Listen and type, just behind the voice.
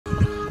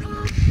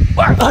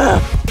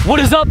What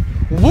is up,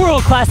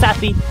 world-class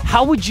athlete?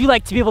 How would you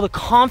like to be able to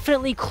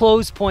confidently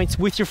close points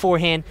with your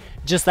forehand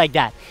just like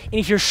that? And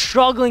if you're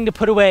struggling to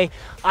put away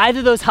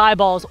either those high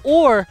balls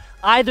or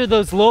either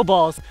those low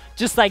balls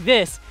just like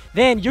this,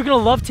 then you're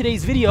gonna love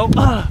today's video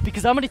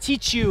because I'm gonna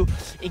teach you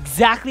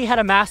exactly how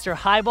to master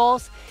high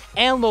balls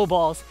and low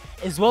balls,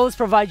 as well as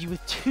provide you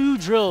with 2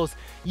 drills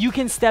you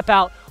can step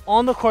out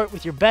on the court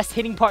with your best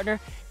hitting partner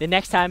the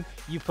next time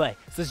you play.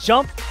 So let's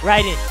jump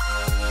right in.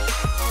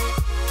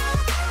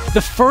 The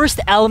first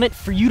element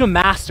for you to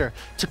master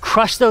to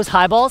crush those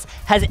high balls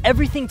has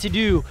everything to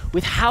do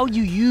with how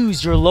you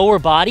use your lower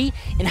body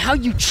and how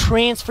you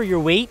transfer your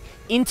weight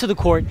into the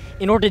court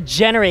in order to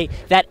generate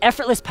that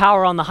effortless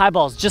power on the high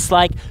balls, just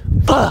like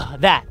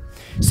that.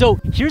 So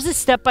here's a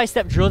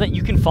step-by-step drill that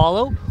you can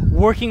follow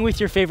working with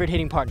your favorite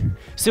hitting partner.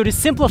 So to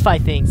simplify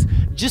things,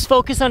 just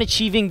focus on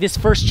achieving this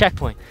first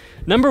checkpoint.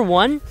 Number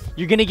 1,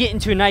 you're gonna get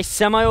into a nice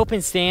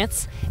semi-open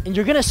stance and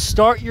you're gonna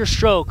start your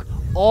stroke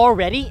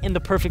already in the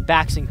perfect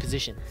backswing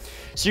position.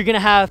 So you're gonna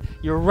have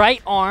your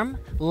right arm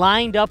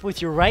lined up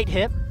with your right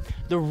hip.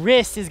 The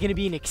wrist is gonna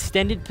be in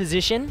extended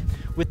position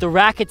with the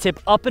racket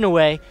tip up and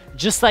away,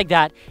 just like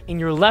that. And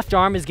your left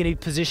arm is gonna be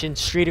positioned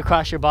straight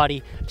across your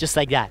body, just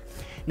like that.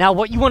 Now,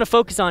 what you wanna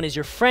focus on is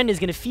your friend is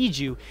gonna feed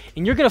you,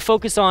 and you're gonna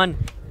focus on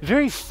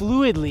very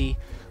fluidly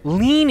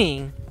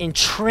leaning and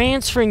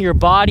transferring your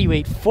body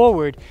weight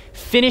forward,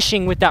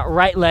 finishing with that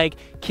right leg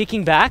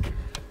kicking back,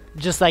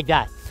 just like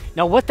that.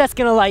 Now, what that's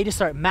gonna allow you to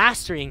start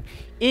mastering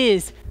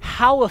is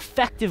how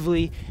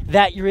effectively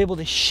that you're able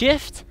to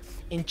shift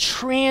and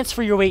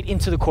transfer your weight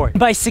into the court.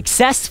 By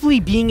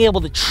successfully being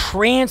able to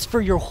transfer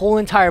your whole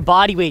entire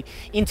body weight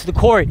into the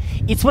court,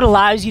 it's what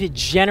allows you to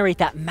generate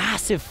that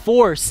massive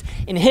force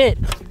and hit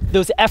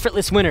those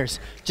effortless winners,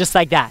 just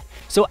like that.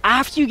 So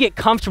after you get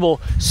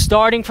comfortable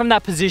starting from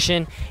that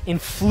position and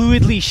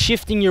fluidly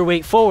shifting your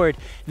weight forward,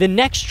 the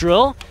next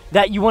drill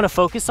that you wanna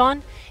focus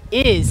on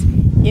is,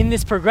 in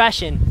this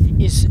progression,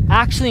 is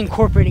actually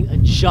incorporating a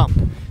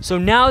jump. So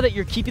now that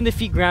you're keeping the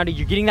feet grounded,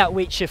 you're getting that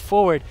weight shift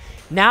forward,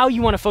 now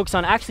you wanna focus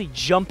on actually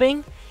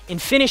jumping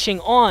and finishing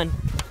on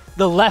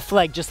the left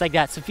leg, just like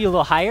that. So feel a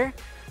little higher,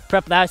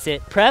 prep, that's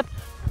it, prep,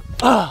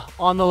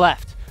 on the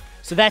left.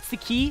 So that's the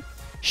key,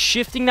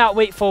 shifting that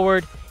weight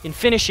forward and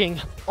finishing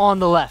on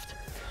the left.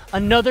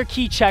 Another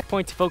key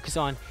checkpoint to focus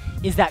on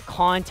is that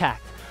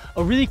contact.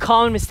 A really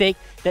common mistake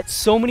that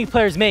so many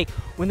players make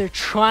when they're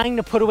trying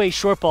to put away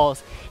short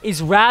balls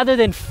is, rather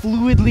than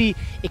fluidly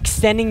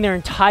extending their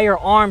entire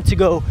arm to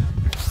go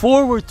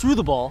forward through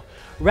the ball,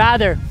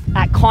 rather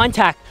at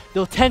contact,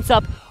 they'll tense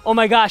up, oh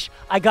my gosh,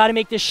 I gotta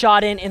make this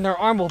shot in, and their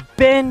arm will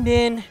bend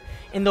in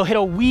and they'll hit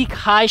a weak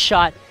high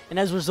shot, and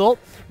as a result,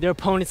 their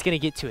opponent's gonna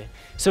get to it.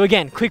 So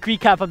again, quick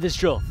recap of this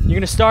drill. You're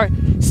gonna start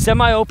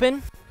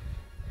semi-open,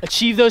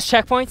 achieve those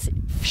checkpoints,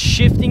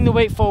 shifting the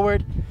weight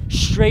forward,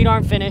 straight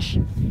arm finish,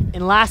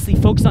 and lastly,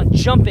 focus on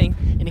jumping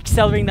and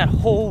accelerating that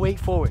whole weight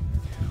forward.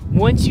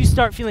 Once you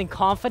start feeling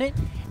confident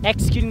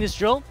executing this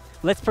drill,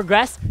 let's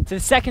progress to the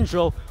second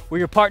drill where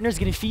your partner is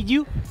gonna feed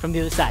you from the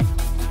other side.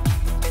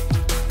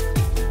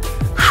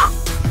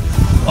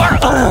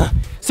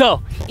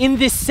 So in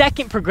this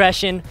second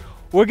progression,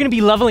 we're gonna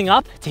be leveling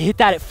up to hit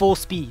that at full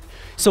speed.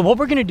 So what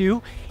we're gonna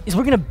do is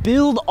we're gonna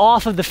build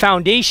off of the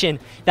foundation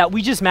that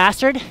we just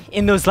mastered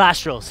in those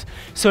last drills.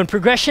 So in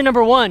progression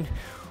number 1,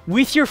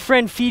 with your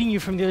friend feeding you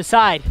from the other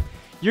side,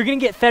 you're gonna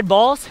get fed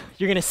balls,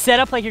 you're gonna set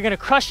up like you're gonna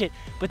crush it,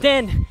 but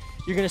then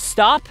you're gonna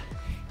stop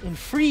and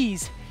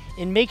freeze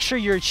and make sure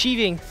you're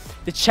achieving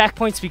the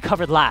checkpoints we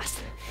covered last.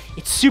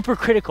 It's super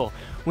critical.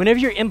 Whenever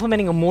you're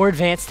implementing a more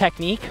advanced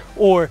technique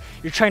or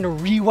you're trying to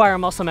rewire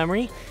muscle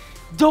memory,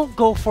 don't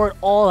go for it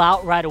all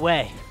out right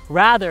away.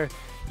 Rather,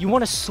 you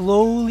wanna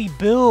slowly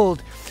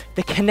build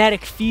the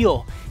kinetic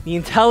feel, the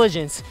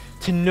intelligence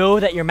to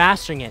know that you're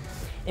mastering it.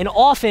 And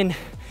often,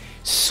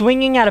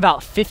 swinging at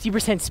about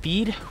 50%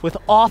 speed with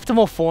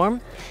optimal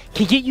form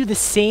can get you the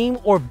same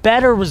or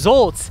better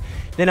results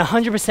than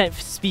 100%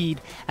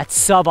 speed at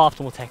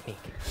suboptimal technique.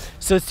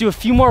 So let's do a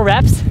few more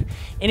reps.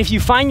 And if you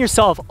find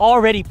yourself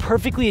already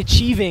perfectly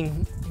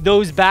achieving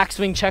those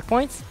backswing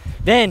checkpoints,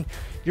 then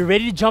you're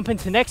ready to jump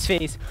into the next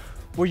phase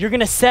where you're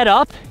gonna set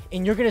up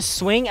and you're gonna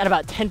swing at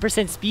about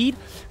 10% speed,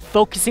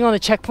 focusing on the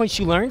checkpoints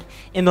you learned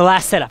in the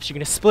last setups. You're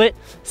gonna split,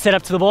 set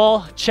up to the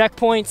ball,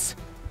 checkpoints,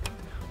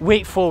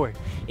 weight forward.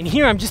 And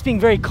here I'm just being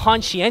very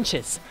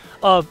conscientious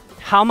of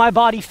how my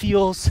body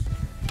feels,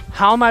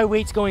 how my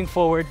weight's going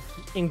forward,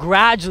 and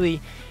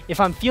gradually, if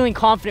I'm feeling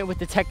confident with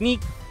the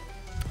technique,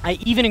 I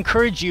even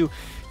encourage you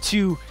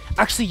to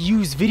actually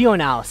use video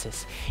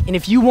analysis. And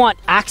if you want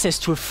access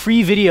to a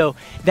free video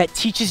that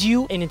teaches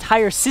you an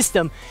entire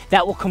system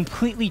that will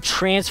completely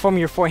transform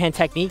your forehand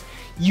technique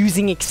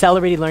using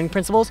accelerated learning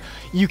principles,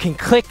 you can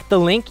click the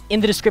link in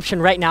the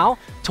description right now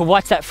to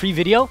watch that free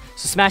video.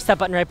 So smash that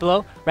button right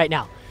below right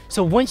now.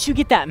 So once you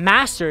get that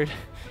mastered,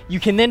 you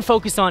can then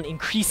focus on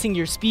increasing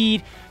your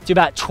speed to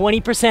about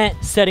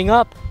 20%, setting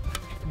up,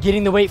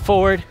 getting the weight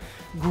forward,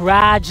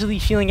 gradually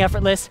feeling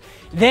effortless,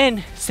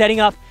 then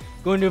setting up,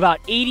 going to about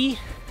 80,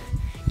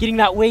 getting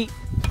that weight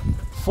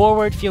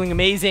forward, feeling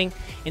amazing.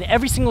 And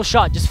every single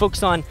shot, just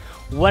focus on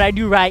what I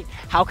do right,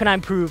 how can I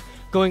improve,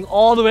 going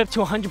all the way up to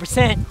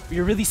 100%, where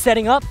you're really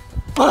setting up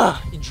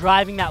and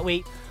driving that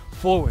weight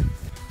forward.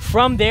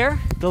 From there,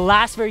 the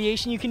last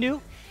variation you can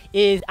do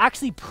is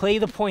actually play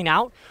the point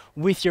out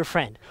with your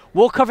friend.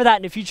 We'll cover that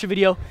in a future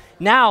video.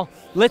 Now,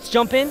 let's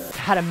jump in to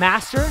how to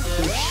master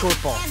those short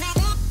balls.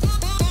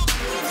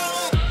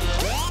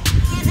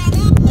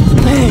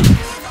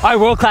 All right,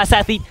 world-class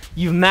athlete,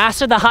 you've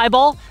mastered the high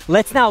ball.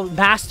 Let's now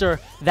master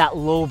that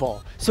low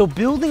ball. So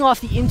building off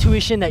the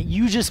intuition that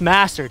you just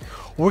mastered,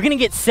 we're gonna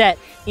get set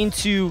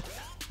into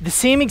the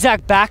same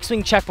exact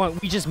backswing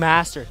checkpoint we just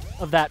mastered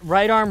of that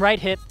right arm, right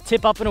hip,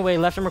 tip up and away,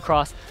 left arm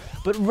across.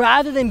 But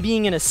rather than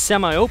being in a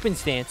semi-open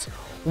stance,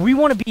 we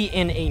wanna be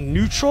in a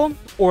neutral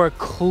or a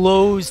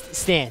closed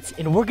stance.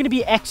 And we're gonna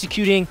be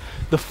executing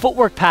the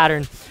footwork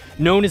pattern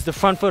known as the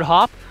front foot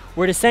hop,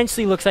 where it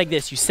essentially looks like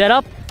this. You set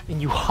up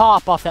and you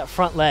hop off that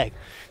front leg.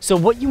 So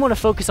what you wanna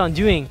focus on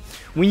doing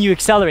when you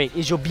accelerate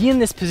is you'll be in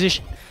this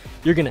position.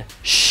 You're gonna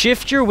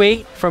shift your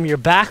weight from your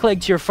back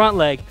leg to your front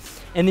leg,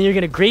 and then you're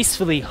gonna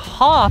gracefully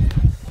hop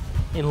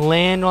and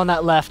land on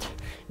that left,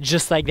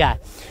 just like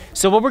that.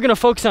 So what we're gonna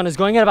focus on is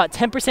going at about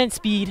 10%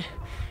 speed,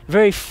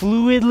 very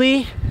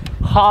fluidly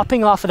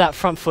hopping off of that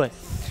front foot,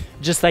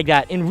 just like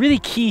that. And really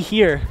key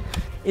here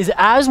is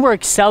as we're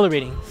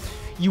accelerating,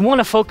 you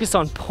wanna focus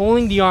on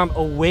pulling the arm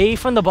away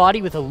from the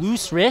body with a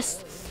loose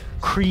wrist,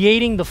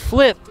 creating the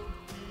flip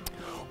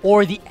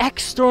or the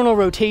external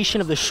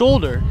rotation of the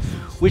shoulder,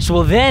 which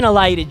will then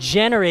allow you to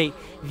generate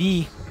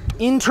the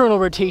internal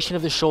rotation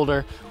of the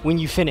shoulder when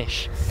you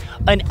finish.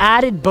 An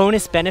added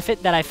bonus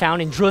benefit that I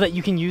found, and drill that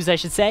you can use, I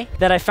should say,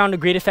 that I found a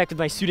great effect with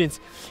my students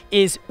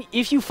is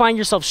if you find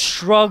yourself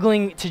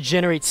struggling to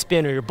generate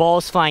spin or your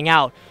ball's flying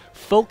out,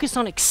 focus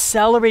on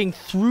accelerating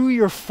through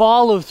your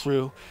follow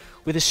through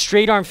with a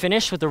straight arm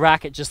finish with the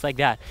racket, just like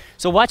that.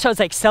 So watch how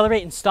as I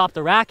accelerate and stop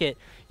the racket,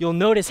 you'll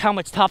notice how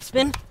much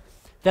topspin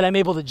that I'm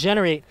able to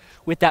generate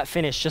with that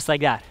finish, just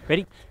like that.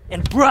 Ready?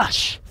 And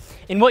brush.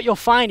 And what you'll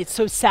find, it's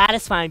so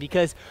satisfying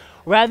because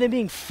rather than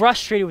being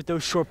frustrated with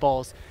those short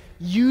balls,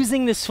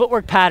 using this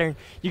footwork pattern,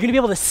 you're gonna be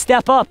able to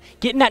step up,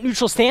 get in that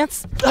neutral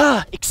stance,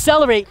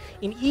 accelerate,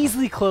 and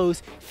easily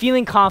close,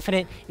 feeling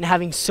confident and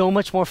having so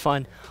much more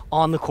fun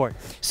on the court.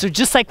 So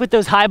just like with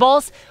those high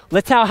balls,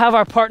 let's now have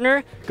our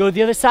partner go to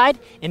the other side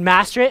and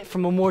master it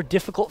from a more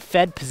difficult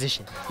fed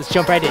position. Let's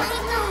jump right in.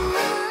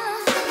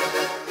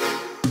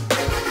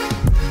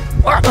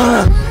 All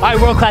right,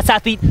 world-class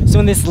athlete. So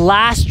in this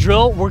last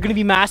drill, we're gonna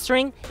be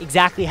mastering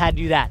exactly how to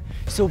do that.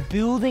 So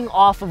building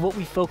off of what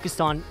we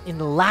focused on in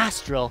the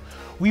last drill,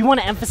 we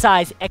wanna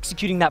emphasize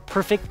executing that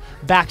perfect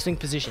backswing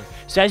position.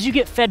 So as you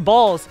get fed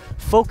balls,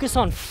 focus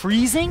on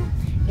freezing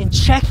and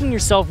checking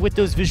yourself with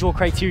those visual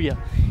criteria.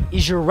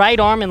 Is your right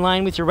arm in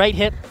line with your right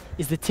hip?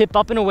 Is the tip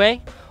up and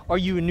away? Are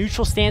you in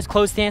neutral stance,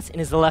 closed stance,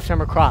 and is the left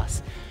arm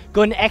across?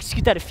 Go ahead and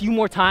execute that a few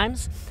more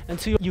times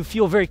until you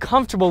feel very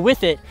comfortable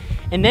with it.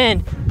 And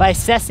then by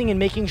assessing and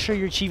making sure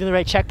you're achieving the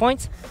right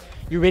checkpoints,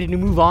 you're ready to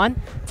move on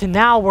to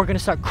now we're gonna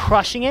start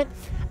crushing it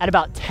at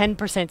about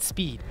 10%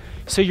 speed.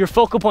 So your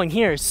focal point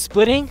here is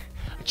splitting,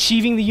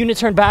 achieving the unit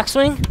turn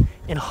backswing,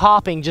 and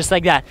hopping just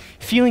like that.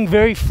 Feeling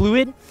very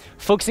fluid,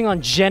 focusing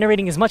on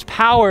generating as much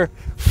power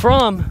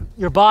from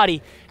your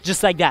body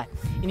just like that.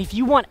 And if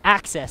you want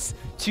access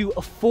to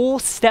a full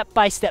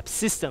step-by-step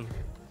system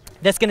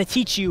that's gonna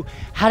teach you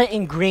how to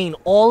ingrain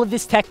all of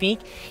this technique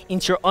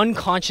into your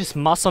unconscious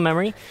muscle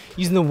memory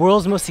using the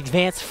world's most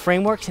advanced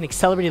frameworks and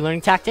accelerated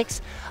learning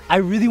tactics, I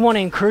really wanna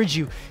encourage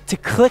you to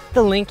click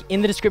the link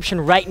in the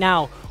description right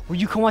now where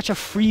you can watch a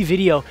free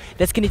video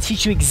that's gonna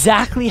teach you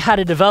exactly how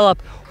to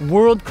develop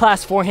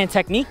world-class forehand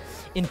technique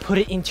and put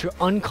it into your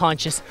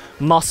unconscious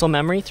muscle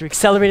memory through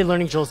accelerated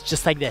learning drills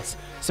just like this.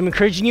 So I'm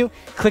encouraging you,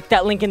 click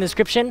that link in the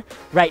description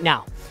right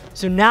now.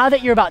 So now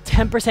that you're about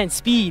 10%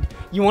 speed,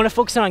 you wanna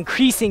focus on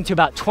increasing to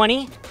about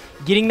 20,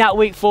 getting that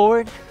weight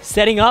forward,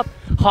 setting up,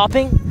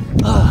 hopping,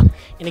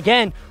 and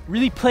again,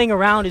 really playing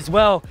around as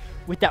well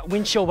with that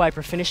windshield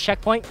wiper finish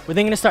checkpoint. We're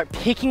then gonna start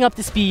picking up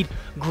the speed,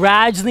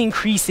 gradually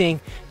increasing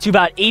to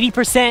about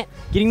 80%,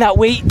 getting that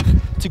weight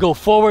to go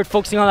forward,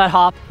 focusing on that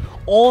hop,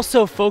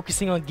 also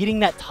focusing on getting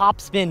that top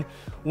spin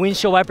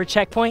windshield wiper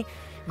checkpoint,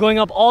 going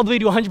up all the way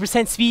to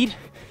 100% speed,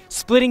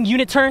 splitting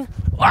unit turn,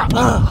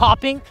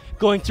 hopping,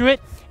 going through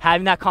it,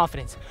 having that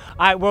confidence.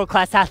 All right,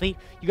 world-class athlete,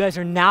 you guys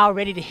are now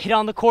ready to hit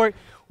on the court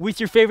with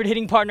your favorite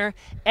hitting partner,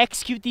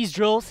 execute these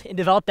drills, and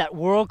develop that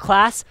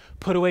world-class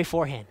put-away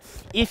forehand.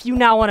 If you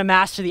now want to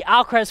master the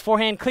Alcaraz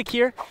forehand, click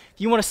here. If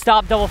you want to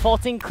stop double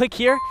faulting, click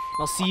here, and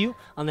I'll see you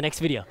on the next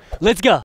video. Let's go.